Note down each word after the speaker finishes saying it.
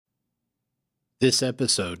This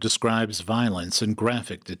episode describes violence in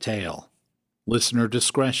graphic detail. Listener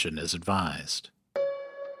discretion is advised.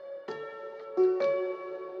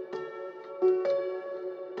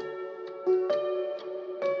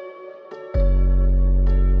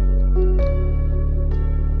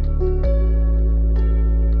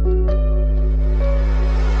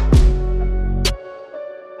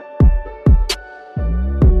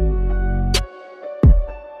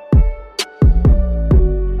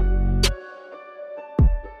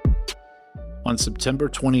 On September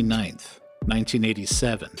 29,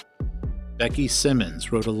 1987, Becky Simmons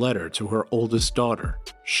wrote a letter to her oldest daughter,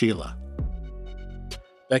 Sheila.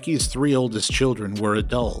 Becky's three oldest children were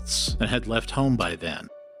adults and had left home by then,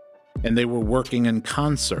 and they were working in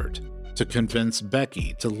concert to convince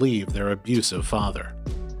Becky to leave their abusive father.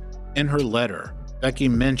 In her letter, Becky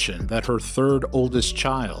mentioned that her third oldest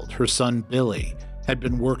child, her son Billy, had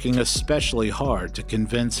been working especially hard to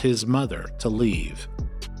convince his mother to leave.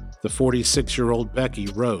 The 46-year-old Becky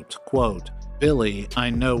wrote, quote, "Billy,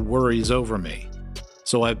 I know worries over me,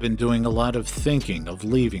 so I've been doing a lot of thinking of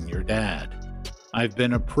leaving your dad. I've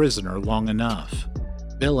been a prisoner long enough.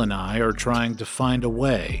 Bill and I are trying to find a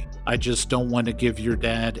way. I just don't want to give your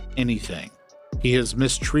dad anything. He has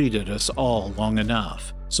mistreated us all long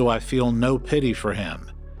enough, so I feel no pity for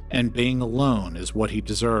him, and being alone is what he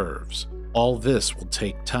deserves. All this will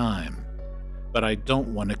take time, but I don't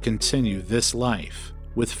want to continue this life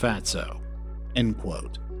with Fatso." End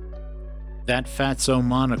quote. That Fatso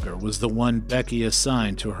moniker was the one Becky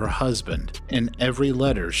assigned to her husband in every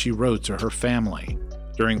letter she wrote to her family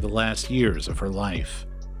during the last years of her life.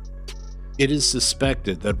 It is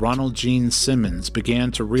suspected that Ronald Gene Simmons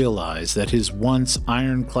began to realize that his once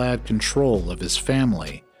ironclad control of his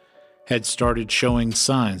family had started showing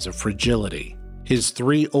signs of fragility. His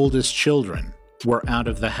three oldest children were out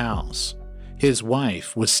of the house. His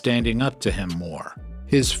wife was standing up to him more.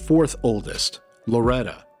 His fourth oldest,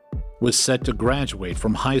 Loretta, was set to graduate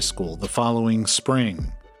from high school the following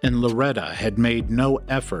spring, and Loretta had made no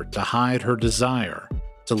effort to hide her desire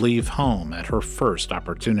to leave home at her first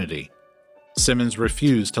opportunity. Simmons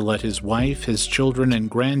refused to let his wife, his children, and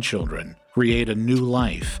grandchildren create a new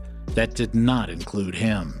life that did not include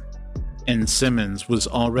him. And Simmons was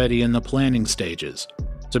already in the planning stages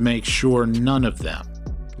to make sure none of them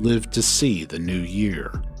lived to see the new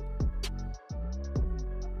year.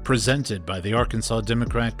 Presented by the Arkansas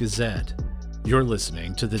Democrat-Gazette, you're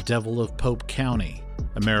listening to The Devil of Pope County,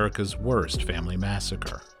 America's worst family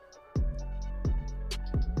massacre.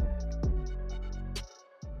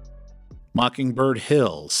 Mockingbird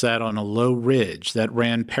Hill sat on a low ridge that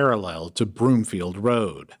ran parallel to Broomfield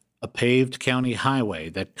Road, a paved county highway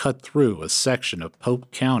that cut through a section of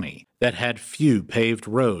Pope County that had few paved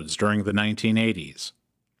roads during the 1980s.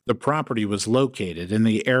 The property was located in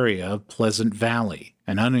the area of Pleasant Valley,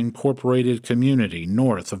 an unincorporated community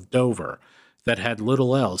north of Dover that had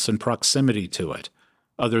little else in proximity to it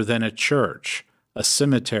other than a church, a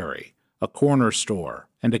cemetery, a corner store,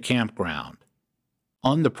 and a campground.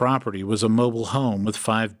 On the property was a mobile home with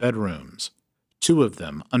 5 bedrooms, 2 of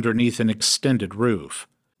them underneath an extended roof.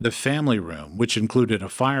 The family room, which included a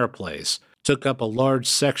fireplace, took up a large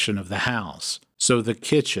section of the house, so the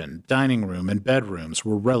kitchen, dining room, and bedrooms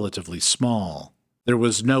were relatively small. There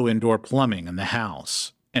was no indoor plumbing in the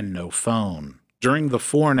house, and no phone. During the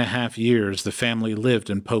 4.5 years the family lived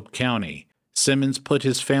in Pope County, Simmons put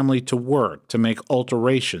his family to work to make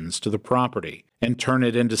alterations to the property and turn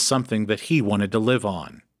it into something that he wanted to live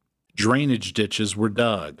on. Drainage ditches were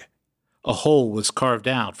dug. A hole was carved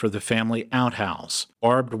out for the family outhouse.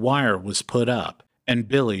 Barbed wire was put up, and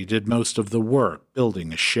Billy did most of the work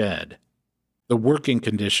building a shed. The working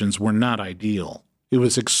conditions were not ideal. It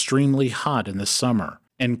was extremely hot in the summer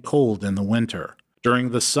and cold in the winter.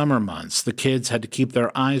 During the summer months, the kids had to keep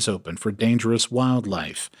their eyes open for dangerous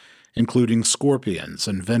wildlife, including scorpions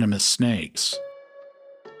and venomous snakes.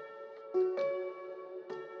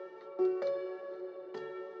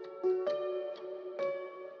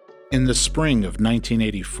 In the spring of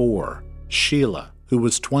 1984, Sheila, who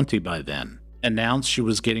was 20 by then, announced she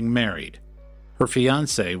was getting married. Her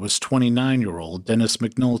fiancé was 29-year-old Dennis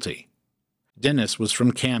McNulty. Dennis was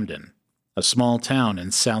from Camden, a small town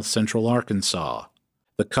in south-central Arkansas.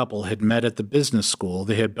 The couple had met at the business school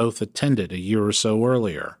they had both attended a year or so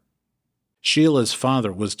earlier. Sheila's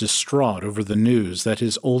father was distraught over the news that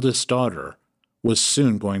his oldest daughter was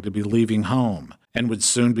soon going to be leaving home and would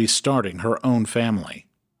soon be starting her own family.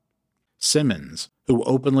 Simmons, who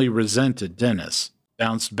openly resented Dennis,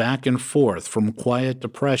 bounced back and forth from quiet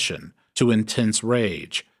depression to intense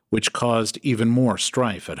rage, which caused even more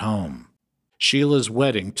strife at home. Sheila's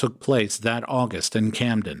wedding took place that August in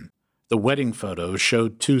Camden, The wedding photo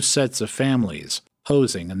showed two sets of families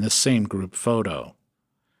posing in the same group photo.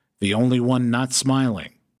 The only one not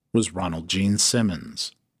smiling was Ronald Gene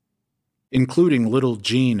Simmons. Including little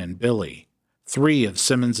Gene and Billy, 3 of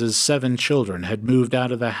Simmons's 7 children had moved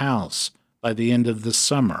out of the house by the end of the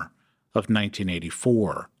summer of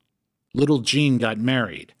 1984. Little Gene got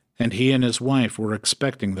married, and he and his wife were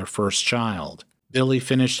expecting their first child. Billy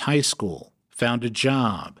finished high school, found a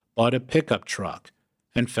job, bought a pickup truck,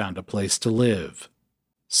 and found a place to live.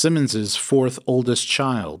 Simmons's 4th oldest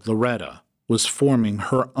child, Loretta, was forming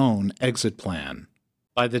her own exit plan.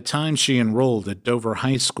 By the time she enrolled at Dover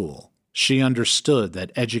High School, she understood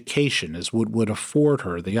that education is what would afford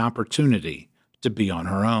her the opportunity to be on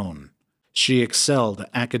her own. She excelled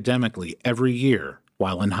academically every year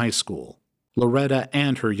while in high school. Loretta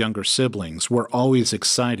and her younger siblings were always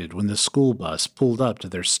excited when the school bus pulled up to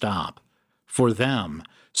their stop. For them,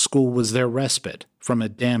 school was their respite from a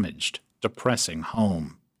damaged, depressing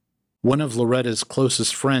home. One of Loretta's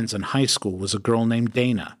closest friends in high school was a girl named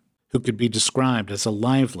Dana, who could be described as a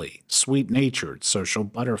lively, sweet-natured social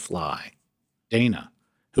butterfly. Dana,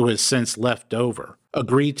 who has since left Dover,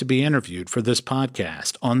 agreed to be interviewed for this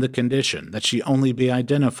podcast on the condition that she only be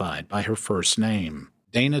identified by her first name.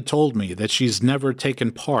 Dana told me that she's never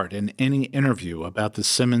taken part in any interview about the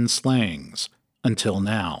Simmons slayings until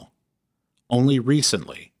now. Only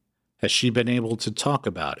recently has she been able to talk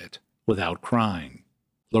about it without crying.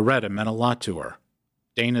 Loretta meant a lot to her.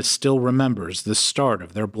 Dana still remembers the start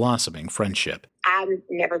of their blossoming friendship. I've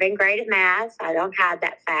never been great at math. I don't have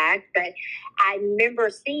that fact, but I remember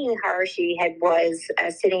seeing her. She was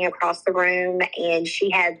sitting across the room, and she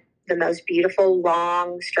had the most beautiful,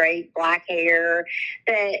 long, straight black hair.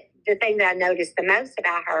 The thing that I noticed the most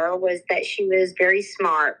about her was that she was very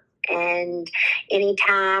smart. And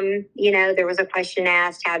anytime, there was a question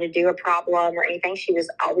asked how to do a problem or anything, she was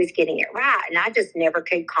always getting it right. And I just never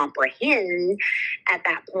could comprehend at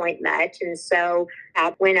that point much. And so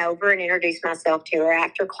I went over and introduced myself to her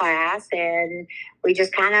after class, and we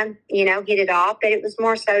just kind of, hit it off. But it was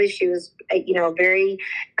more so she was, a very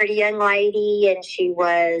pretty young lady, and she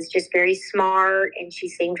was just very smart, and she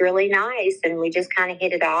seemed really nice. And we just kind of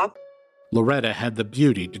hit it off. Loretta had the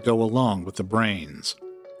beauty to go along with the brains.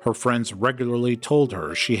 Her friends regularly told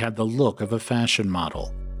her she had the look of a fashion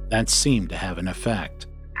model. That seemed to have an effect.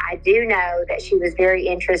 I do know that she was very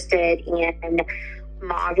interested in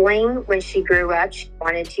modeling when she grew up. She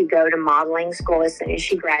wanted to go to modeling school as soon as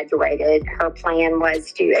she graduated. Her plan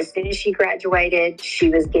was to, as soon as she graduated, she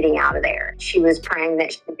was getting out of there. She was praying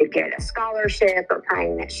that she could get a scholarship or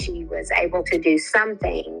praying that she was able to do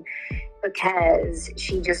something, because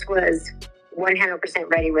she just was 100%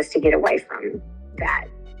 ready was to get away from that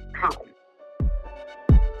home.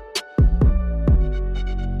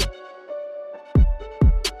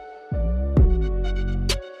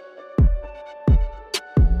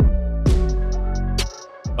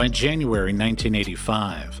 By January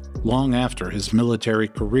 1985, long after his military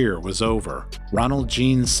career was over, Ronald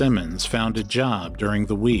Gene Simmons found a job during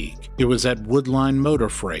the week. It was at Woodline Motor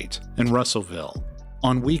Freight in Russellville.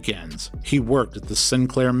 On weekends, he worked at the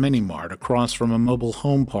Sinclair Mini Mart across from a mobile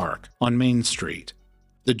home park on Main Street.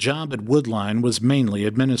 The job at Woodline was mainly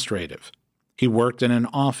administrative. He worked in an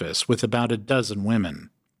office with about a dozen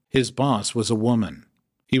women. His boss was a woman.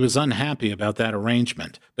 He was unhappy about that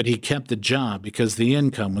arrangement, but he kept the job because the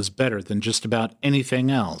income was better than just about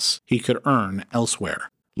anything else he could earn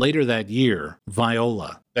elsewhere. Later that year,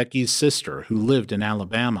 Viola, Becky's sister who lived in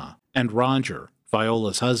Alabama, and Roger,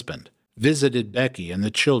 Viola's husband, visited Becky and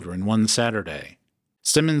the children one Saturday.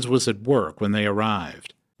 Simmons was at work when they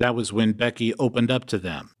arrived. That was when Becky opened up to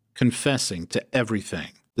them, confessing to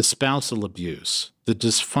everything: the spousal abuse, the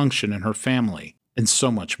dysfunction in her family, and so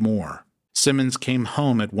much more. Simmons came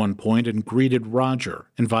home at one point and greeted Roger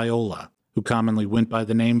and Viola, who commonly went by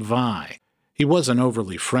the name Vi. He wasn't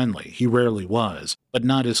overly friendly, he rarely was, but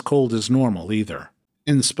not as cold as normal either.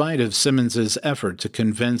 In spite of Simmons's effort to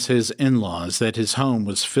convince his in-laws that his home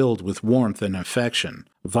was filled with warmth and affection,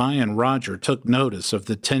 Vi and Roger took notice of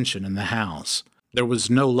the tension in the house. There was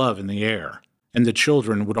no love in the air, and the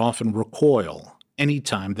children would often recoil any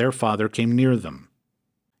time their father came near them.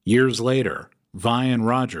 Years later, Vi and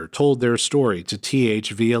Roger told their story to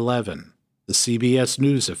THV11, the CBS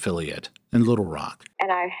News affiliate in Little Rock.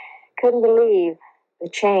 And I couldn't believe the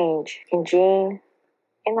change in Gene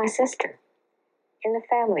and my sister, in the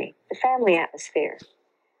family atmosphere.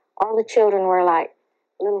 All the children were like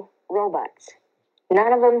little robots.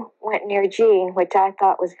 None of them went near Gene, which I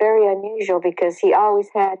thought was very unusual because he always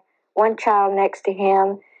had one child next to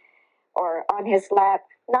him or on his lap,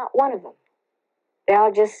 not one of them. They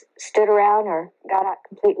all just stood around or got out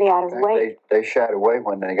completely out of the way. They shied away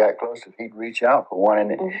when they got close. If he'd reach out for one,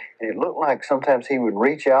 and it looked like sometimes he would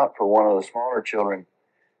reach out for one of the smaller children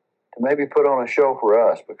to maybe put on a show for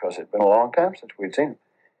us, because it'd been a long time since we'd seen them.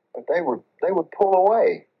 But they would pull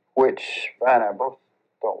away, which Brian and I both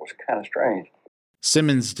thought was kind of strange.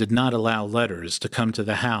 Simmons did not allow letters to come to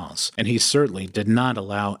the house, and he certainly did not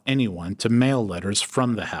allow anyone to mail letters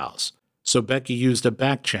from the house. So Becky used a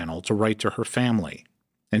back channel to write to her family,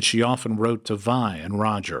 and she often wrote to Vi and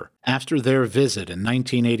Roger. After their visit in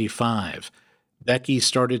 1985, Becky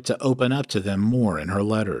started to open up to them more in her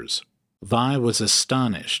letters. Vi was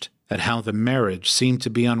astonished at how the marriage seemed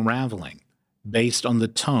to be unraveling based on the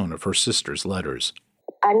tone of her sister's letters.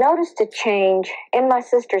 I noticed a change in my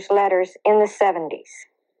sister's letters in the 70s,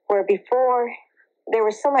 where before there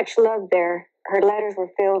was so much love there, her letters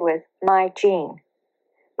were filled with, "My Jean.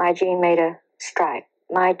 My Jean made a stripe.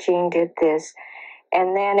 My Jean did this."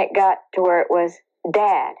 And then it got to where it was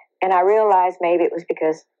Dad. And I realized maybe it was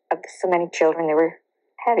because of so many children they were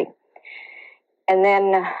having. And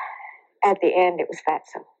then at the end, it was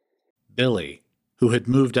Fatso. Billy, who had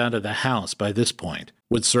moved out of the house by this point,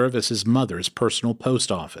 would serve as his mother's personal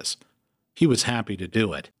post office. He was happy to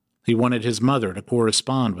do it. He wanted his mother to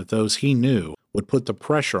correspond with those he knew would put the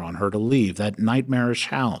pressure on her to leave that nightmarish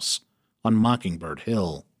house on Mockingbird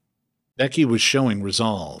Hill. Becky was showing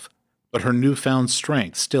resolve, but her newfound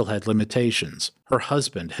strength still had limitations. Her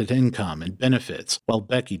husband had income and benefits, while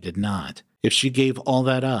Becky did not. If she gave all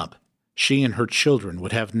that up, she and her children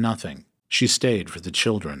would have nothing. She stayed for the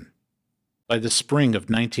children. By the spring of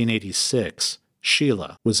 1986,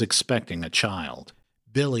 Sheila was expecting a child.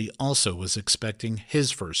 Billy also was expecting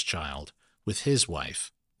his first child with his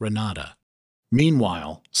wife, Renata.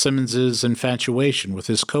 Meanwhile, Simmons's infatuation with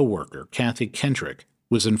his co-worker, Kathy Kendrick,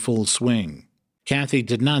 was in full swing. Kathy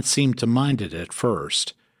did not seem to mind it at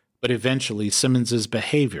first, but eventually Simmons's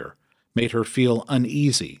behavior made her feel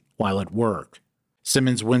uneasy while at work.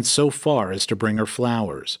 Simmons went so far as to bring her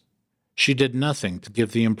flowers. She did nothing to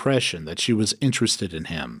give the impression that she was interested in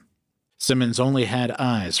him. Simmons only had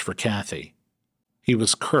eyes for Kathy. He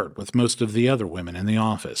was curt with most of the other women in the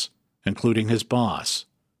office, including his boss,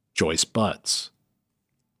 Joyce Butts.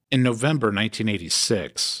 In November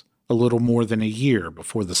 1986, a little more than a year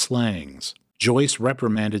before the slayings, Joyce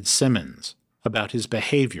reprimanded Simmons about his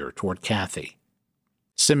behavior toward Kathy.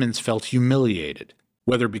 Simmons felt humiliated,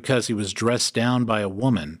 whether because he was dressed down by a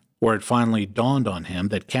woman or it finally dawned on him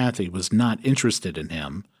that Kathy was not interested in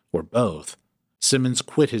him, or both. Simmons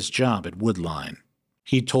quit his job at Woodline.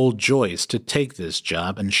 He told Joyce to take this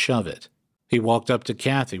job and shove it. He walked up to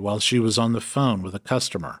Kathy while she was on the phone with a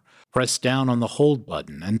customer, pressed down on the hold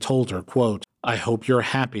button, and told her, quote, "I hope you're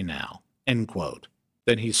happy now," end quote.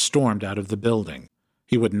 Then he stormed out of the building.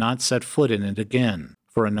 He would not set foot in it again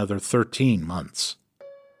for another 13 months.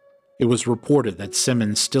 It was reported that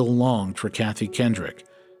Simmons still longed for Kathy Kendrick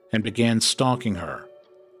and began stalking her.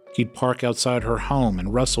 He'd park outside her home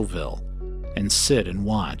in Russellville and sit and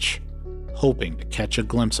watch, hoping to catch a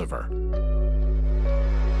glimpse of her.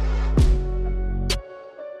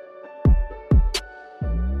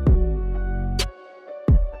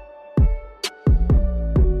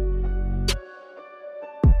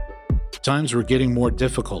 Times were getting more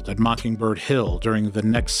difficult at Mockingbird Hill during the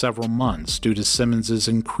next several months due to Simmons's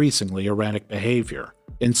increasingly erratic behavior.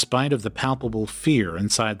 In spite of the palpable fear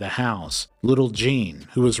inside the house, little Jean,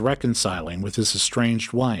 who was reconciling with his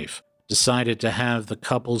estranged wife, decided to have the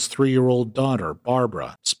couple's 3-year-old daughter,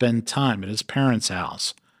 Barbara, spend time at his parents'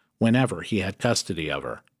 house whenever he had custody of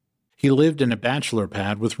her. He lived in a bachelor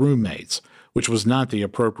pad with roommates, which was not the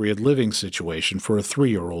appropriate living situation for a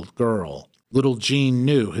 3-year-old girl. Little Jean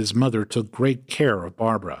knew his mother took great care of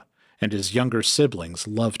Barbara, and his younger siblings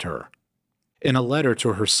loved her. In a letter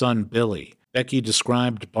to her son Billy, Becky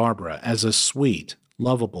described Barbara as a sweet,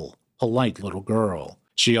 lovable, polite little girl.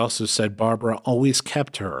 She also said Barbara always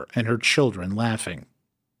kept her and her children laughing.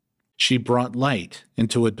 She brought light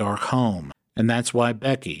into a dark home, and that's why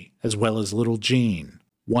Becky, as well as little Jean,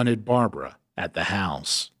 wanted Barbara at the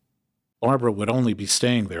house. Barbara would only be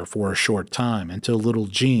staying there for a short time until little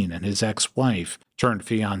Jean and his ex-wife, turned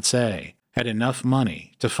fiancé, had enough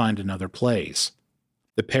money to find another place.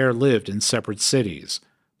 The pair lived in separate cities,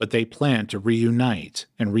 but they planned to reunite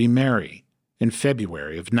and remarry in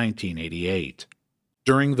February of 1988.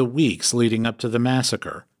 During the weeks leading up to the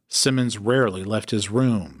massacre, Simmons rarely left his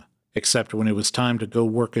room, except when it was time to go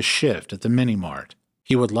work a shift at the mini-mart.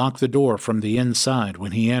 He would lock the door from the inside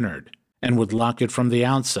when he entered, and would lock it from the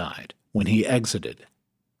outside when he exited.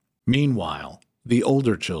 Meanwhile, the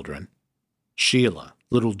older children, Sheila,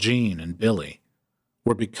 little Jean, and Billy,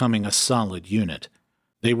 were becoming a solid unit.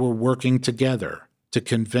 They were working together to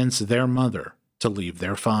convince their mother to leave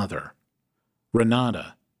their father.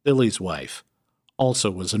 Renata, Billy's wife, also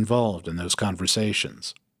was involved in those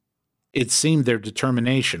conversations. It seemed their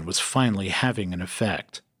determination was finally having an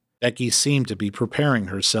effect. Becky seemed to be preparing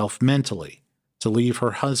herself mentally to leave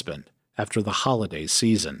her husband after the holiday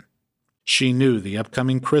season. She knew the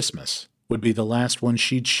upcoming Christmas would be the last one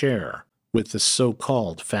she'd share with the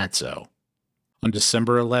so-called fatso. On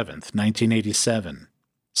December 11th, 1987,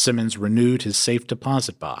 Simmons renewed his safe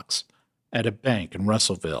deposit box at a bank in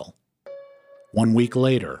Russellville. 1 week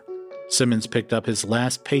later, Simmons picked up his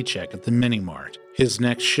last paycheck at the mini-mart. His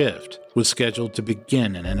next shift was scheduled to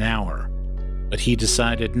begin in an hour, but he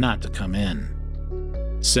decided not to come in.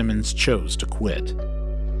 Simmons chose to quit.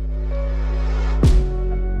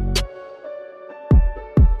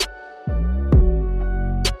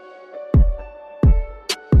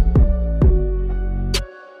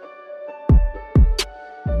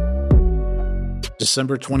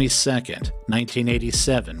 December 22nd,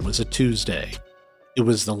 1987 was a Tuesday. It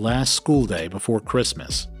was the last school day before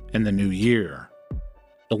Christmas and the New Year.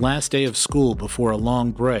 The last day of school before a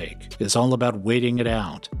long break is all about waiting it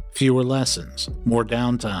out. Fewer lessons, more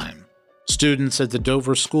downtime. Students at the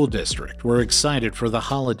Dover School District were excited for the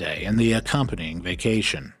holiday and the accompanying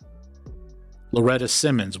vacation. Loretta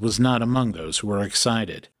Simmons was not among those who were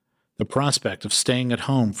excited. The prospect of staying at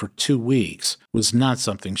home for 2 weeks was not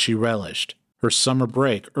something she relished. Her summer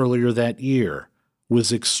break earlier that year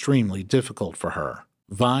was extremely difficult for her.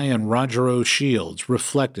 Vi and Roger O. Shields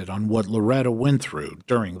reflected on what Loretta went through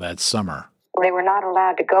during that summer. They were not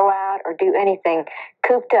allowed to go out or do anything.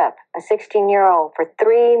 Cooped up, a 16-year-old, for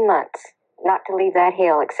 3 months. Not to leave that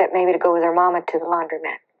hill, except maybe to go with her mama to the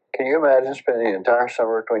laundromat. Can you imagine spending the entire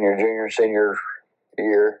summer between your junior and senior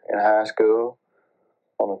year in high school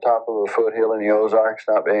on the top of a foothill in the Ozarks,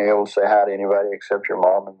 not being able to say hi to anybody except your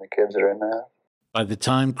mom and the kids that are in the house? By the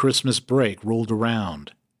time Christmas break rolled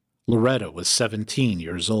around, Loretta was 17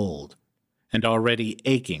 years old and already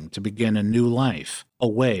aching to begin a new life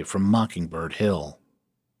away from Mockingbird Hill.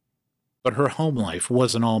 But her home life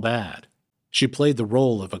wasn't all bad. She played the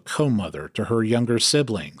role of a co-mother to her younger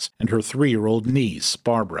siblings and her 3-year-old niece,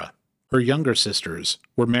 Barbara. Her younger sisters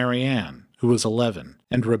were Mary Ann, who was 11,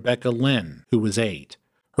 and Rebecca Lynn, who was 8.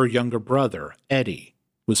 Her younger brother, Eddie,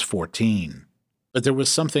 was 14. But there was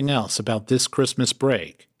something else about this Christmas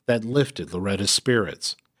break that lifted Loretta's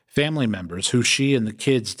spirits. Family members who she and the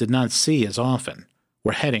kids did not see as often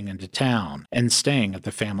were heading into town and staying at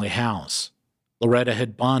the family house. Loretta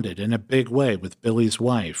had bonded in a big way with Billy's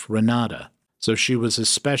wife, Renata, so she was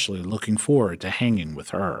especially looking forward to hanging with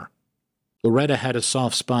her. Loretta had a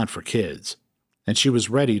soft spot for kids, and she was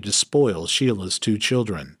ready to spoil Sheila's 2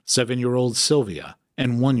 children, 7-year-old Sylvia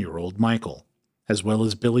and 1-year-old Michael, as well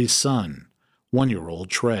as Billy's son, 1-year-old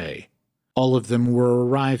Trey. All of them were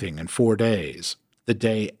arriving in 4 days, the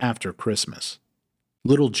day after Christmas.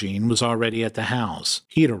 Little Gene was already at the house.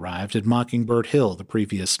 He'd arrived at Mockingbird Hill the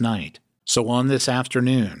previous night. So on this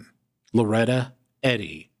afternoon, Loretta,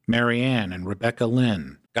 Eddie, Mary Ann, and Rebecca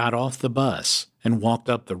Lynn got off the bus and walked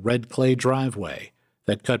up the red clay driveway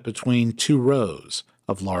that cut between 2 rows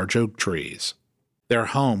of large oak trees. Their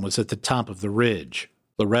home was at the top of the ridge.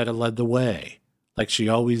 Loretta led the way, like she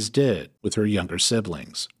always did with her younger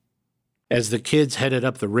siblings. As the kids headed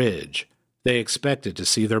up the ridge, they expected to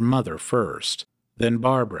see their mother first, then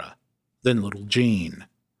Barbara, then little Gene.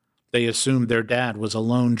 They assumed their dad was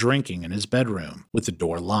alone drinking in his bedroom with the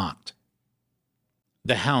door locked.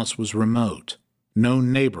 The house was remote. No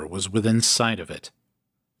neighbor was within sight of it.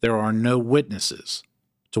 There are no witnesses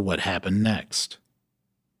to what happened next.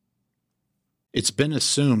 It's been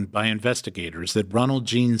assumed by investigators that Ronald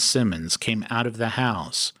Gene Simmons came out of the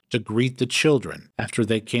house to greet the children after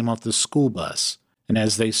they came off the school bus and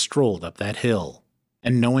as they strolled up that hill.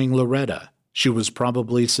 And knowing Loretta, she was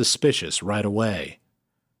probably suspicious right away.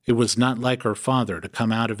 It was not like her father to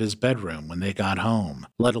come out of his bedroom when they got home,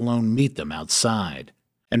 let alone meet them outside.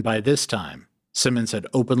 And by this time, Simmons had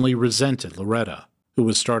openly resented Loretta, who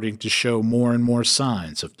was starting to show more and more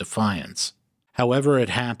signs of defiance. However it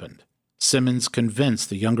happened, Simmons convinced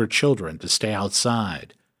the younger children to stay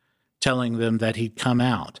outside, telling them that he'd come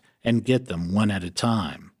out and get them one at a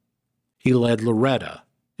time. He led Loretta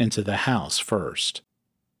into the house first.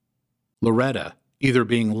 Loretta, either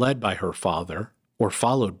being led by her father or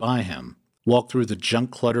followed by him, walked through the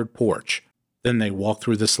junk-cluttered porch. Then they walked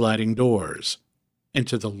through the sliding doors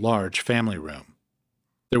into the large family room.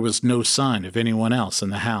 There was no sign of anyone else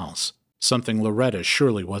in the house, something Loretta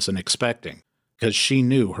surely wasn't expecting, because she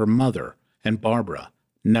knew her mother and Barbara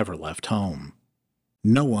never left home.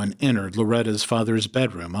 No one entered Loretta's father's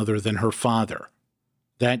bedroom other than her father.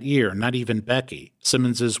 That year, not even Becky,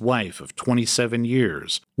 Simmons's wife of 27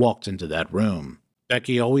 years, walked into that room.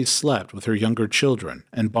 Becky always slept with her younger children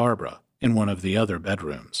and Barbara in one of the other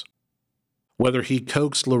bedrooms. Whether he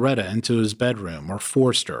coaxed Loretta into his bedroom or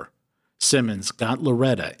forced her, Simmons got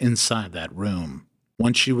Loretta inside that room.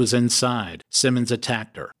 Once she was inside, Simmons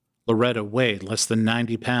attacked her. Loretta weighed less than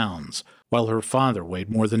 90 pounds, while her father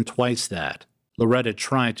weighed more than twice that. Loretta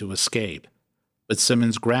tried to escape, but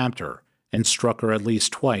Simmons grabbed her and struck her at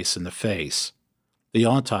least twice in the face. The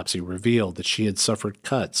autopsy revealed that she had suffered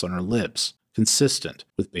cuts on her lips, consistent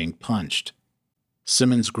with being punched.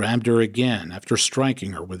 Simmons grabbed her again after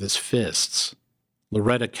striking her with his fists.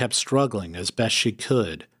 Loretta kept struggling as best she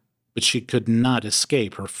could, but she could not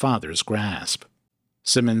escape her father's grasp.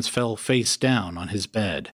 Simmons fell face down on his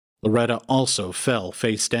bed. Loretta also fell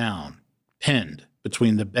face down, pinned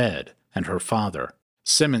between the bed and her father.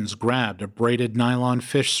 Simmons grabbed a braided nylon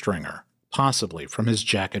fish stringer, possibly from his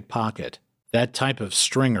jacket pocket. That type of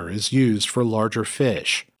stringer is used for larger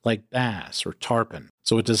fish, like bass or tarpon,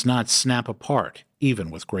 so it does not snap apart, even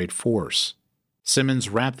with great force. Simmons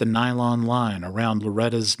wrapped the nylon line around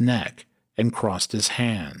Loretta's neck and crossed his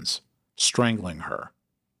hands, strangling her.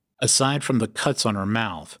 Aside from the cuts on her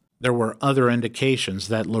mouth, there were other indications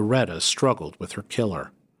that Loretta struggled with her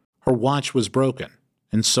killer. Her watch was broken,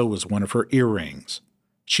 and so was one of her earrings.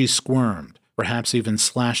 She squirmed, perhaps even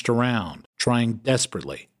slashed around, trying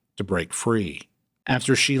desperately to break free.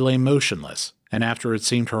 After she lay motionless, and after it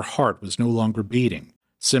seemed her heart was no longer beating,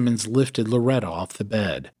 Simmons lifted Loretta off the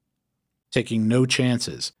bed. Taking no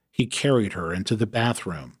chances, he carried her into the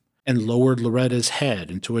bathroom and lowered Loretta's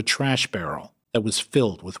head into a trash barrel that was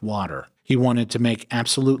filled with water. He wanted to make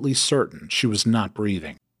absolutely certain she was not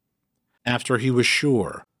breathing. After he was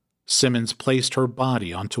sure, Simmons placed her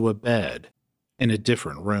body onto a bed in a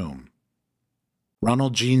different room.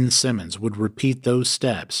 Ronald Gene Simmons would repeat those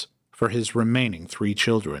steps for his remaining 3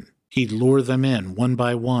 children. He'd lure them in one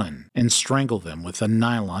by one and strangle them with a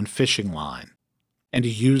nylon fishing line. And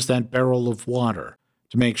he used that barrel of water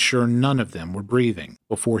to make sure none of them were breathing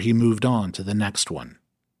before he moved on to the next one.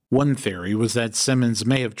 One theory was that Simmons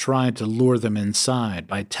may have tried to lure them inside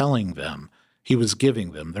by telling them he was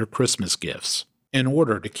giving them their Christmas gifts, in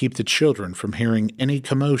order to keep the children from hearing any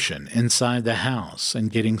commotion inside the house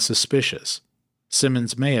and getting suspicious.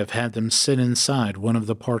 Simmons may have had them sit inside one of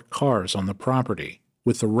the parked cars on the property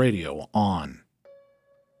with the radio on.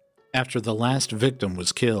 After the last victim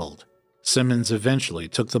was killed, Simmons eventually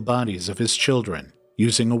took the bodies of his children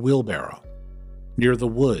using a wheelbarrow near the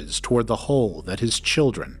woods toward the hole that his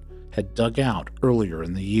children had dug out earlier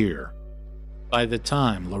in the year. By the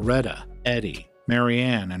time Loretta, Eddie,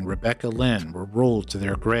 Marianne, and Rebecca Lynn were rolled to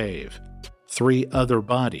their grave, 3 other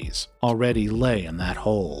bodies already lay in that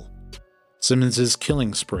hole. Simmons's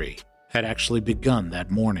killing spree had actually begun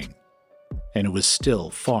that morning, and it was still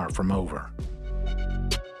far from over.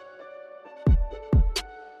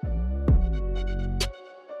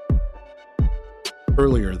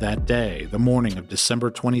 Earlier that day, the morning of December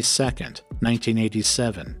 22nd,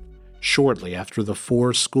 1987, shortly after the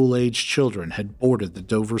 4 school-aged children had boarded the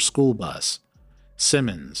Dover school bus,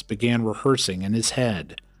 Simmons began rehearsing in his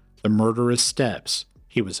head the murderous steps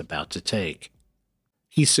he was about to take.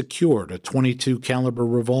 He secured a .22 caliber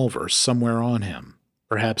revolver somewhere on him,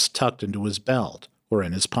 perhaps tucked into his belt or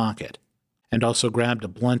in his pocket, and also grabbed a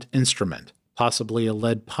blunt instrument, possibly a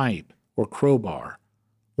lead pipe or crowbar,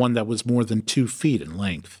 one that was more than 2 feet in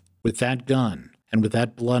length. With that gun and with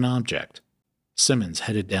that blunt object, Simmons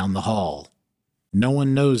headed down the hall. No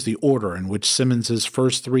one knows the order in which Simmons's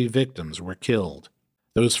first 3 victims were killed.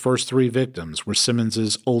 Those first 3 victims were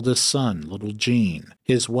Simmons's oldest son, Little Gene,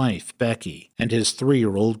 his wife, Becky, and his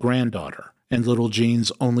 3-year-old granddaughter, and Little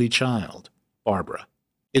Gene's only child, Barbara.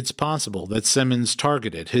 It's possible that Simmons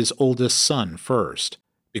targeted his oldest son first,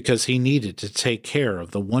 because he needed to take care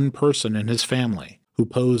of the one person in his family who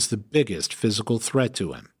posed the biggest physical threat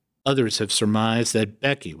to him. Others have surmised that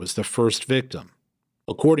Becky was the first victim.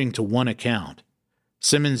 According to one account,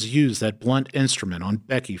 Simmons used that blunt instrument on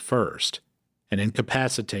Becky first and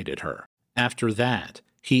incapacitated her. After that,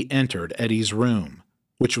 he entered Eddie's room,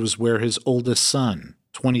 which was where his oldest son,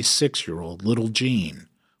 26-year-old Little Gene,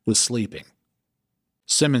 was sleeping.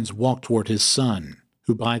 Simmons walked toward his son,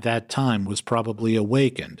 who by that time was probably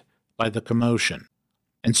awakened by the commotion,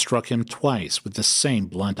 and struck him twice with the same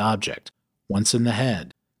blunt object, once in the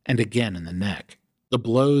head and again in the neck. The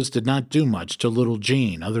blows did not do much to Little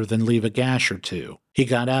Gene other than leave a gash or 2. He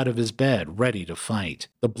got out of his bed ready to fight.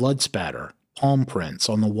 The blood spatter, palm prints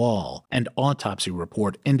on the wall, and autopsy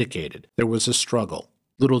report indicated there was a struggle.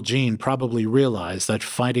 Little Gene probably realized that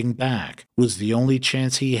fighting back was the only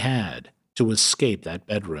chance he had to escape that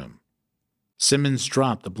bedroom. Simmons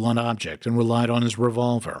dropped the blunt object and relied on his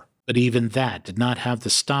revolver, but even that did not have the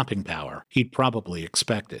stopping power he'd probably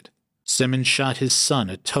expected. Simmons shot his son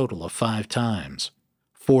a total of 5 times.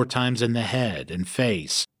 4 times in the head and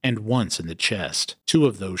face, and once in the chest. 2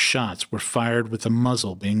 of those shots were fired with the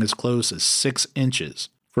muzzle being as close as 6 inches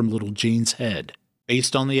from Little Gene's head.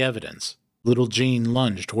 Based on the evidence, Little Gene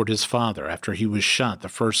lunged toward his father after he was shot the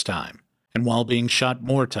first time, and while being shot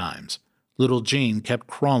more times, Little Gene kept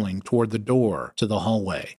crawling toward the door to the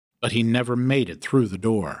hallway, but he never made it through the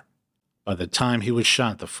door. By the time he was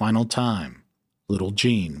shot the final time, Little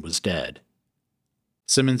Gene was dead.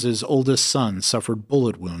 Simmons's oldest son suffered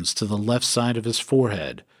bullet wounds to the left side of his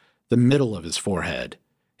forehead, the middle of his forehead,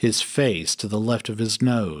 his face to the left of his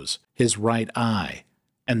nose, his right eye,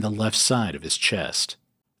 and the left side of his chest.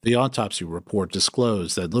 The autopsy report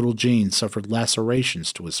disclosed that Little Gene suffered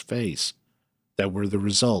lacerations to his face that were the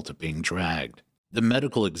result of being dragged. The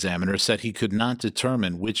medical examiner said he could not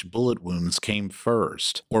determine which bullet wounds came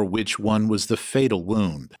first or which one was the fatal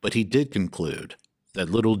wound, but he did conclude that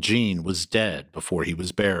Little Gene was dead before he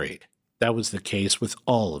was buried. That was the case with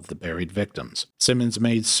all of the buried victims. Simmons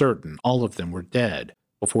made certain all of them were dead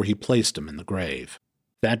before he placed them in the grave.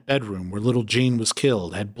 That bedroom where Little Gene was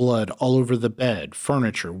killed had blood all over the bed,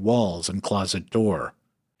 furniture, walls, and closet door.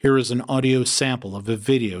 Here is an audio sample of a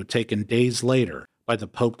video taken days later by the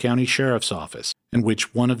Pope County Sheriff's Office, in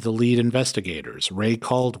which one of the lead investigators, Ray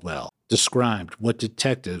Caldwell, described what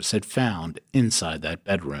detectives had found inside that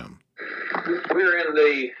bedroom. We're in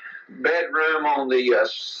the bedroom on the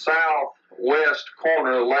southwest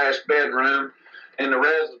corner, the last bedroom in the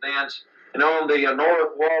residence. And on the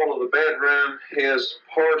north wall of the bedroom is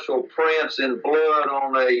partial prints in blood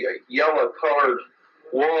on a yellow-colored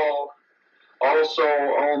wall. Also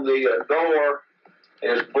on the door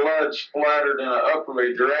is blood splattered in an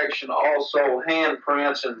upward direction. Also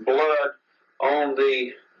handprints and blood on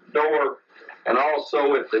the door. And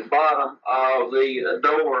also at the bottom of the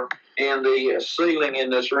door and the ceiling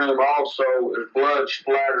in this room also is blood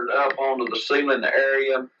splattered up onto the ceiling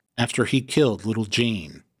area. After he killed Little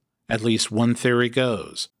Gene, at least one theory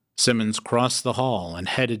goes, Simmons crossed the hall and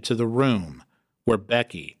headed to the room where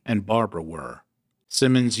Becky and Barbara were.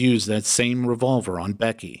 Simmons used that same revolver on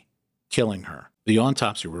Becky, killing her. The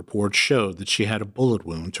autopsy report showed that she had a bullet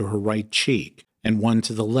wound to her right cheek and one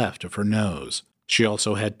to the left of her nose. She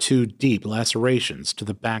also had 2 deep lacerations to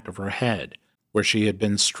the back of her head, where she had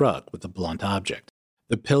been struck with a blunt object.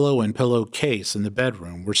 The pillow and pillowcase in the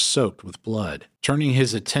bedroom were soaked with blood. Turning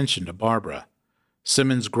his attention to Barbara,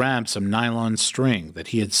 Simmons grabbed some nylon string that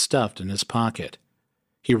he had stuffed in his pocket.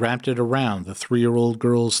 He wrapped it around the 3-year-old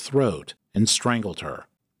girl's throat and strangled her.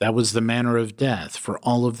 That was the manner of death for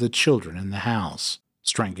all of the children in the house,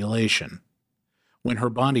 strangulation. When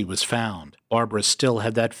her body was found, Barbara still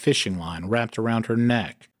had that fishing line wrapped around her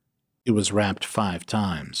neck. It was wrapped 5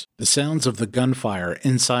 times. The sounds of the gunfire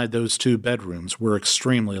inside those 2 bedrooms were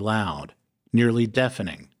extremely loud, nearly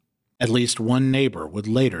deafening. At least one neighbor would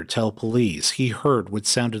later tell police he heard what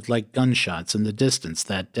sounded like gunshots in the distance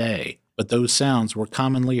that day, but those sounds were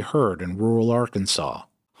commonly heard in rural Arkansas.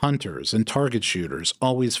 Hunters and target shooters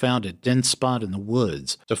always found a dense spot in the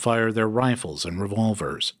woods to fire their rifles and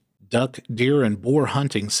revolvers. Duck, deer, and boar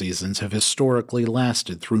hunting seasons have historically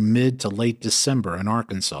lasted through mid to late December in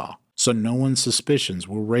Arkansas, so no one's suspicions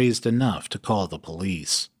were raised enough to call the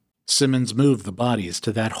police. Simmons moved the bodies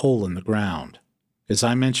to that hole in the ground. As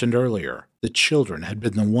I mentioned earlier, the children had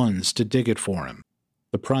been the ones to dig it for him.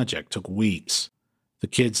 The project took weeks. The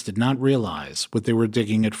kids did not realize what they were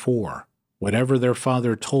digging it for. Whatever their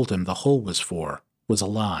father told him the hole was for was a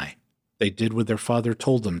lie. They did what their father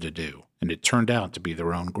told them to do, and it turned out to be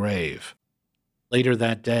their own grave. Later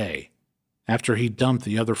that day, after he dumped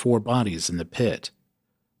the other 4 bodies in the pit,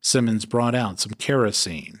 Simmons brought out some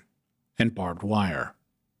kerosene and barbed wire.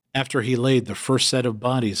 After he laid the first set of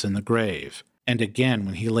bodies in the grave, and again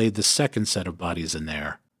when he laid the second set of bodies in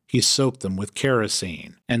there, he soaked them with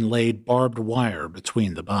kerosene and laid barbed wire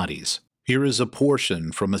between the bodies. Here is a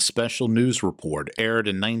portion from a special news report aired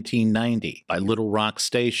in 1990 by Little Rock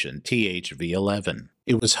station THV-11.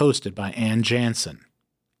 It was hosted by Ann Jansen.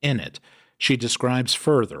 In it, she describes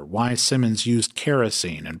further why Simmons used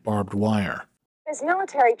kerosene and barbed wire. His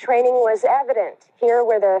military training was evident here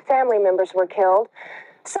where the family members were killed.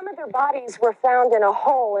 Some of their bodies were found in a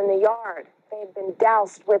hole in the yard. They had been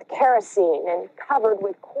doused with kerosene and covered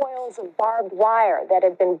with coils of barbed wire that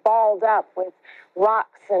had been balled up with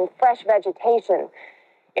rocks and fresh vegetation.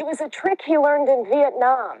 It was a trick he learned in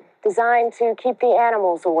Vietnam, designed to keep the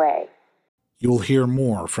animals away. You'll hear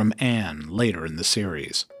more from Anne later in the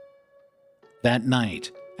series. That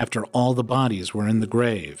night, after all the bodies were in the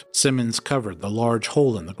grave, Simmons covered the large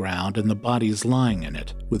hole in the ground and the bodies lying in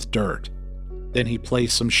it with dirt. Then he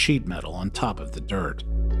placed some sheet metal on top of the dirt.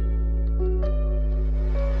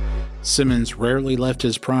 Simmons rarely left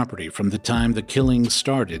his property from the time the killings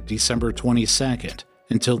started December 22nd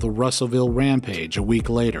until the Russellville rampage a week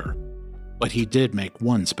later. But he did make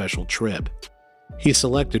one special trip. He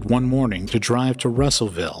selected one morning to drive to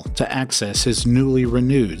Russellville to access his newly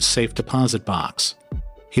renewed safe deposit box.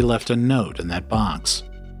 He left a note in that box.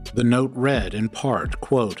 The note read in part,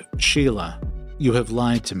 quote, "Sheila, you have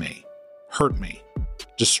lied to me, hurt me,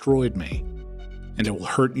 destroyed me, and it will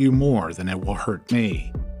hurt you more than it will hurt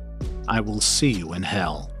me. I will see you in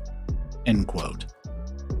hell." End quote.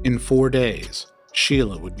 In 4 days,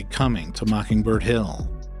 Sheila would be coming to Mockingbird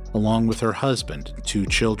Hill, along with her husband and 2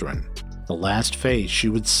 children. The last face she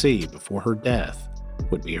would see before her death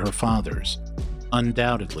would be her father's,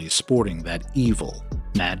 undoubtedly sporting that evil,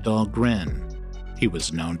 mad dog grin he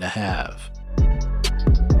was known to have.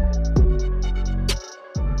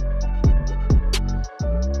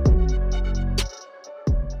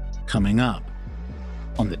 Coming up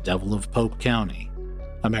on The Devil of Pope County,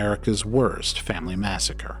 America's worst family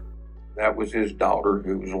massacre. That was his daughter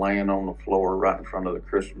who was laying on the floor right in front of the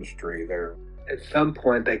Christmas tree there. At some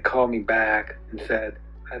point, they called me back and said,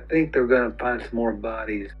 "I think they're going to find some more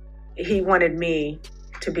bodies." He wanted me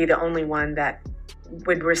to be the only one that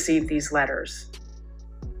would receive these letters.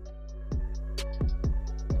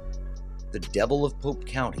 The Devil of Pope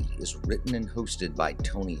County is written and hosted by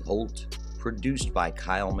Tony Holt, produced by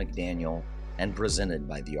Kyle McDaniel, and presented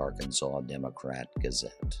by the Arkansas Democrat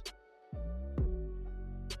Gazette.